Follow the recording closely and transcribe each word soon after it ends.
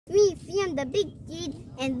Museum, the big gate,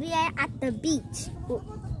 and we are at the beach.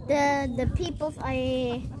 The people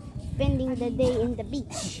are spending the day in the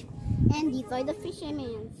beach. And these are the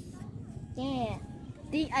fishermen. Yeah,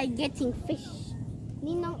 they are getting fish.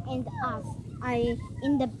 Ninong and us are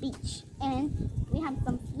in the beach. And we have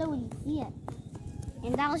some floaties here.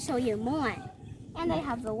 And I'll show you more. And I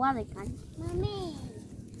have a water gun. Mommy,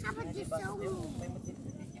 how about you show me?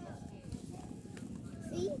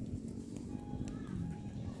 See?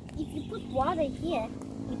 If you put water here,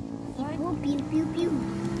 it will pew pew pew.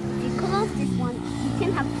 If you close this one, you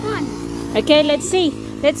can have fun. Okay, let's see.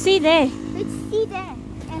 Let's see there. Let's see there.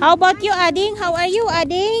 And How about you, Ading? How are you,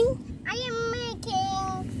 Ading? I am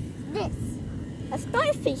making this. A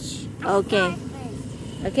starfish. Okay.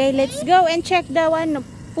 Okay, let's go and check the one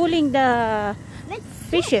pulling the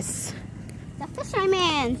fishes. The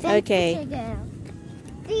fishermen. Okay. Fisher girl.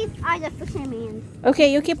 These are the fishermen.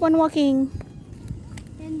 Okay, you keep on walking.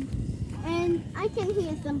 And I can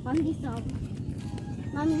hear some pandesal.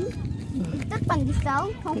 Mommy, is that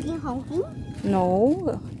pandesal honking honking?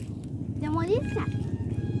 No. Then what is that?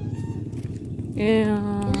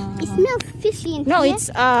 Yeah. It smells fishy in No, here. it's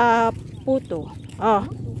puto. Oh.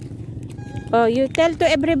 Oh, you tell to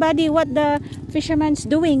everybody what the fisherman's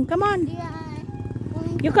doing. Come on. They are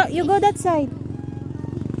going You go that side.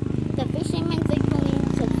 The fishermen are going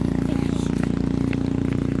to fish.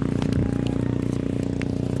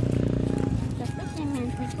 The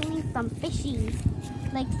fishermen are doing some fishies,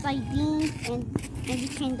 like sardines and every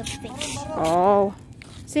kind of fish. Oh.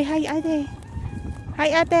 Say hi, Ate. Hi,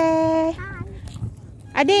 Ate. Hi.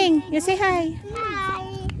 Ading, you say hi.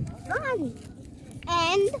 Hi. Gun.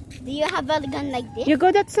 And do you have a gun like this? You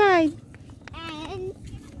go that side. And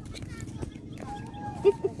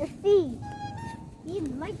this is the sea. You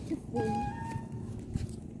like to swim.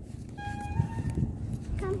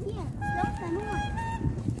 Come here. Look the more.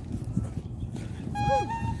 Oh,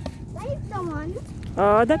 that is the one.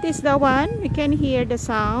 Oh, that is the one. We can hear the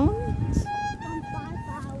sound. From far,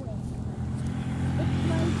 far away. It's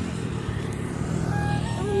like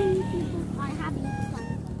so many people are having fun.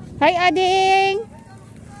 Hi, Ading.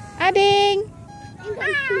 Ading. And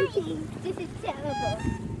I'm thinking this is terrible.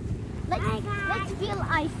 Let's feel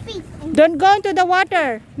our feet. And Don't go into the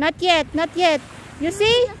water. Not yet. Not yet. You see?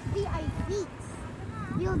 just see our feet.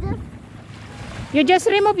 We'll just You just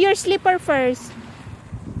remove your slipper first.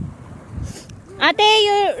 Ate,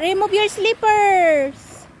 you remove your slippers.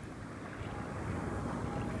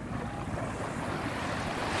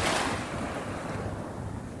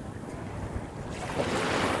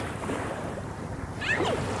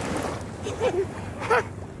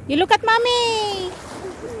 You look at mommy.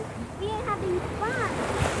 we are having fun.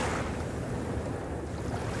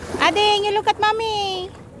 Ading, you look at mommy.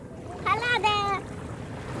 Hello there.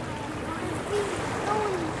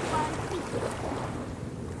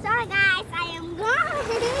 Sorry guys, I am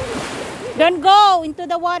going. Don't go into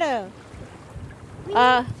the water. We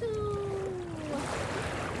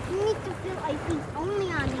need to feel our feet only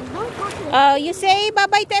on it. Don't go to the You say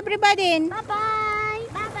bye-bye to everybody. Bye-bye.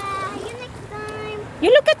 Bye-bye. See you next time. You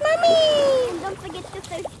look at mommy. And don't forget to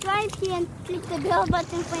subscribe here and click the bell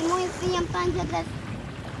button for more Siam Panjadas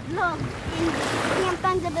vlogs and Siam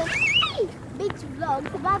Panjadas beach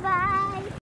vlogs. Bye-bye.